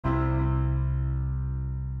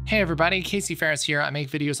Hey everybody, Casey Ferris here. I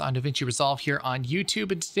make videos on Davinci Resolve here on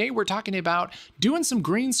YouTube, and today we're talking about doing some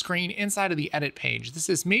green screen inside of the edit page. This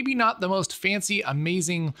is maybe not the most fancy,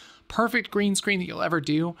 amazing, perfect green screen that you'll ever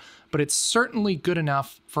do, but it's certainly good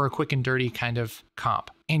enough for a quick and dirty kind of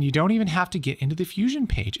comp. And you don't even have to get into the Fusion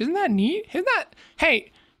page. Isn't that neat? Isn't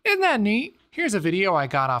that neat? Here's a video I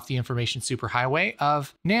got off the information superhighway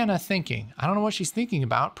of Nana thinking. I don't know what she's thinking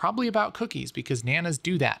about, probably about cookies because Nanas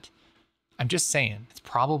do that. I'm just saying, it's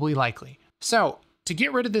probably likely. So to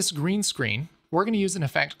get rid of this green screen, we're going to use an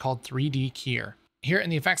effect called 3D Keyer. Here in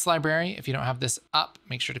the effects library, if you don't have this up,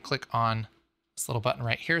 make sure to click on this little button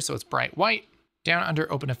right here so it's bright white. Down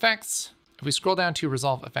under Open Effects, if we scroll down to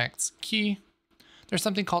Resolve Effects Key, there's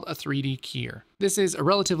something called a 3D Keyer. This is a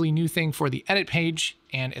relatively new thing for the edit page,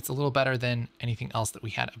 and it's a little better than anything else that we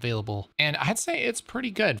had available. And I'd say it's pretty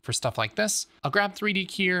good for stuff like this. I'll grab 3D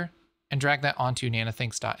Keyer and drag that onto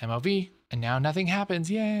nanothinks.mov. And now nothing happens,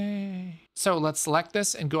 yay. So let's select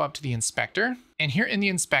this and go up to the inspector. And here in the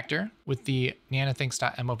inspector with the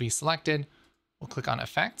nanothinks.mov selected, we'll click on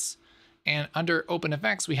effects. And under open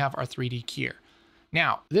effects, we have our 3D Keyer.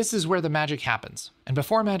 Now, this is where the magic happens. And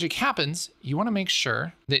before magic happens, you wanna make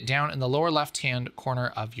sure that down in the lower left-hand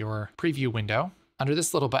corner of your preview window, under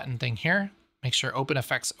this little button thing here, make sure open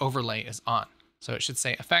effects overlay is on. So it should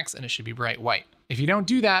say effects and it should be bright white. If you don't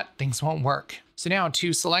do that, things won't work. So now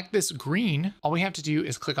to select this green, all we have to do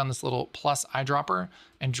is click on this little plus eyedropper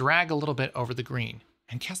and drag a little bit over the green.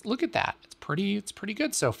 And look at that, it's pretty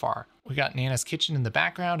good so far. We got Nana's kitchen in the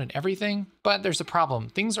background and everything, but there's a problem.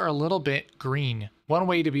 Things are a little bit green. One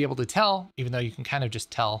way to be able to tell, even though you can kind of just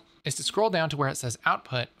tell, is to scroll down to where it says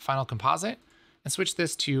Output, Final Composite, and switch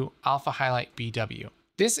this to Alpha Highlight BW.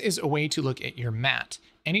 This is a way to look at your matte.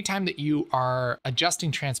 Anytime that you are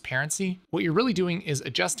adjusting transparency, what you're really doing is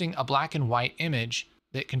adjusting a black and white image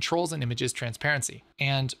that controls an image's transparency.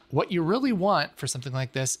 And what you really want for something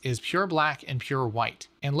like this is pure black and pure white.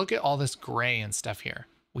 And look at all this gray and stuff here.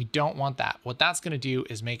 We don't want that. What that's gonna do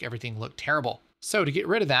is make everything look terrible. So to get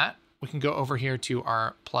rid of that, we can go over here to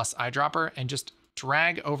our plus eyedropper and just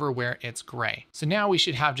drag over where it's gray. So now we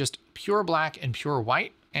should have just pure black and pure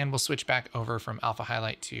white, and we'll switch back over from Alpha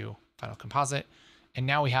Highlight to Final Composite. And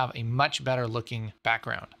now we have a much better looking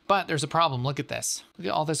background. But there's a problem, look at this. Look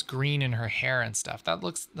at all this green in her hair and stuff. That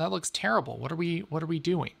looks terrible. What are we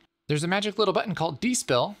doing? There's a magic little button called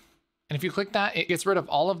Despill. And if you click that, it gets rid of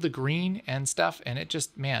all of the green and stuff. And it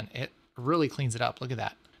just, man, it really cleans it up. Look at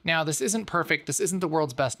that. Now this isn't perfect. This isn't the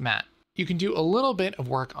world's best matte. You can do a little bit of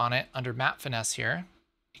work on it under Matte Finesse here.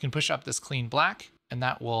 You can push up this clean black and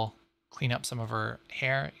that will clean up some of her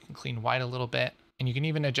hair. You can clean white a little bit. And you can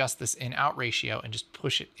even adjust this in-out ratio and just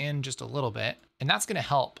push it in just a little bit. And that's gonna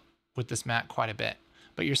help with this matte quite a bit.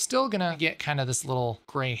 But you're still gonna get kind of this little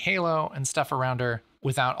gray halo and stuff around her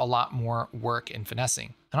without a lot more work and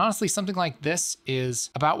finessing. And honestly, something like this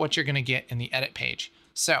is about what you're gonna get in the edit page.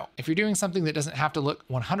 So if you're doing something that doesn't have to look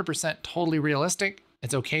 100% totally realistic,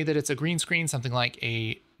 it's okay that it's a green screen, something like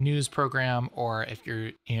a news program, or if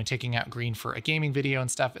you're taking out green for a gaming video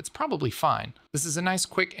and stuff, it's probably fine. This is a nice,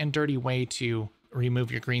 quick and dirty way to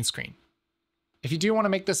remove your green screen. If you do want to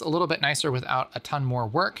make this a little bit nicer without a ton more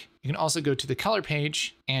work, you can also go to the color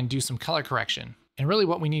page and do some color correction. And really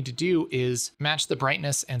what we need to do is match the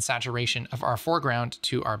brightness and saturation of our foreground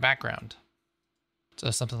to our background.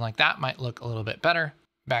 So something like that might look a little bit better.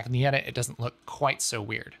 Back in the edit, it doesn't look quite so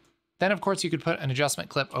weird. Then of course you could put an adjustment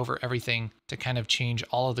clip over everything to kind of change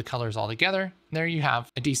all of the colors all together. There you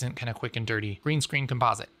have a decent kind of quick and dirty green screen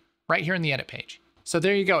composite right here in the edit page. So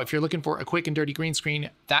there you go. If you're looking for a quick and dirty green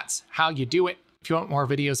screen, that's how you do it. If you want more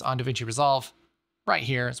videos on Davinci Resolve, right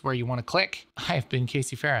here is where you want to click. I've been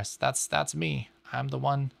Casey Ferris. That's me. I'm the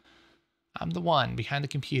one behind the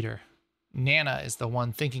computer. Nana is the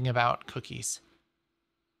one thinking about cookies.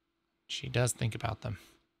 She does think about them.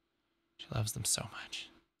 She loves them so much.